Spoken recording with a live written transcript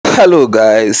Hello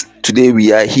guys, today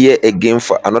we are here again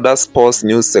for another sports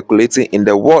news circulating in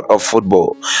the world of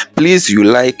football. Please you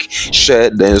like,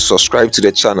 share, then subscribe to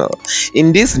the channel.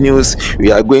 In this news, we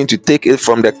are going to take it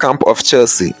from the camp of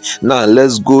Chelsea. Now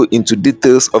let's go into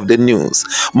details of the news.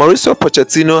 Mauricio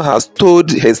Pochettino has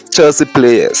told his Chelsea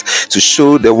players to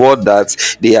show the world that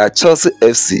they are Chelsea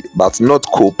FC but not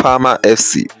Cole Palmer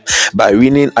FC by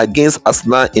winning against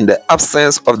Arsenal in the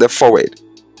absence of the forward.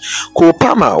 Cole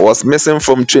Palmer was missing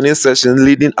from training sessions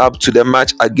leading up to the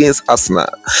match against Arsenal,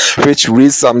 which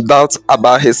raised some doubts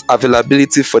about his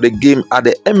availability for the game at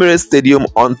the Emirates Stadium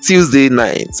on Tuesday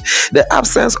night. The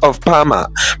absence of Palmer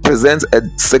presents a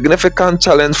significant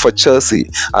challenge for Chelsea,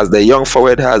 as the young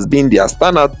forward has been their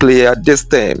standout player this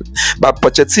term. But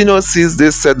Pochettino sees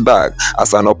this setback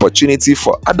as an opportunity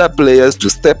for other players to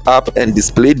step up and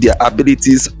display their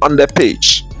abilities on the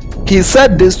pitch. He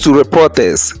said this to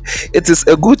reporters: "It is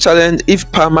a good challenge if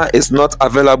Palmer is not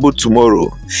available tomorrow.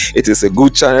 It is a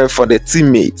good challenge for the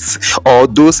teammates or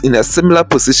those in a similar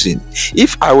position.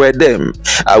 If I were them,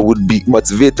 I would be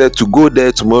motivated to go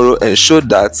there tomorrow and show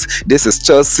that this is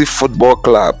Chelsea Football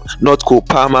Club, not Cole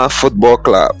Palmer Football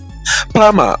Club."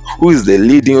 Palmer, who is the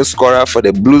leading scorer for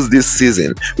the Blues this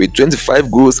season with 25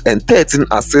 goals and 13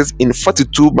 assists in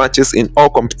 42 matches in all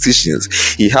competitions,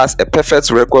 he has a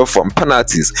perfect record from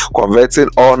penalties, converting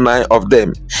all 9 of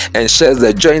them, and shares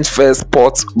the joint first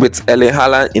spot with Erling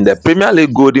Haaland in the Premier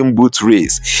League Golden Boot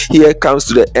race. Here comes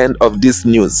to the end of this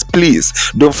news. Please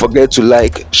don't forget to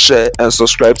like, share and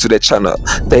subscribe to the channel.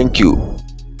 Thank you.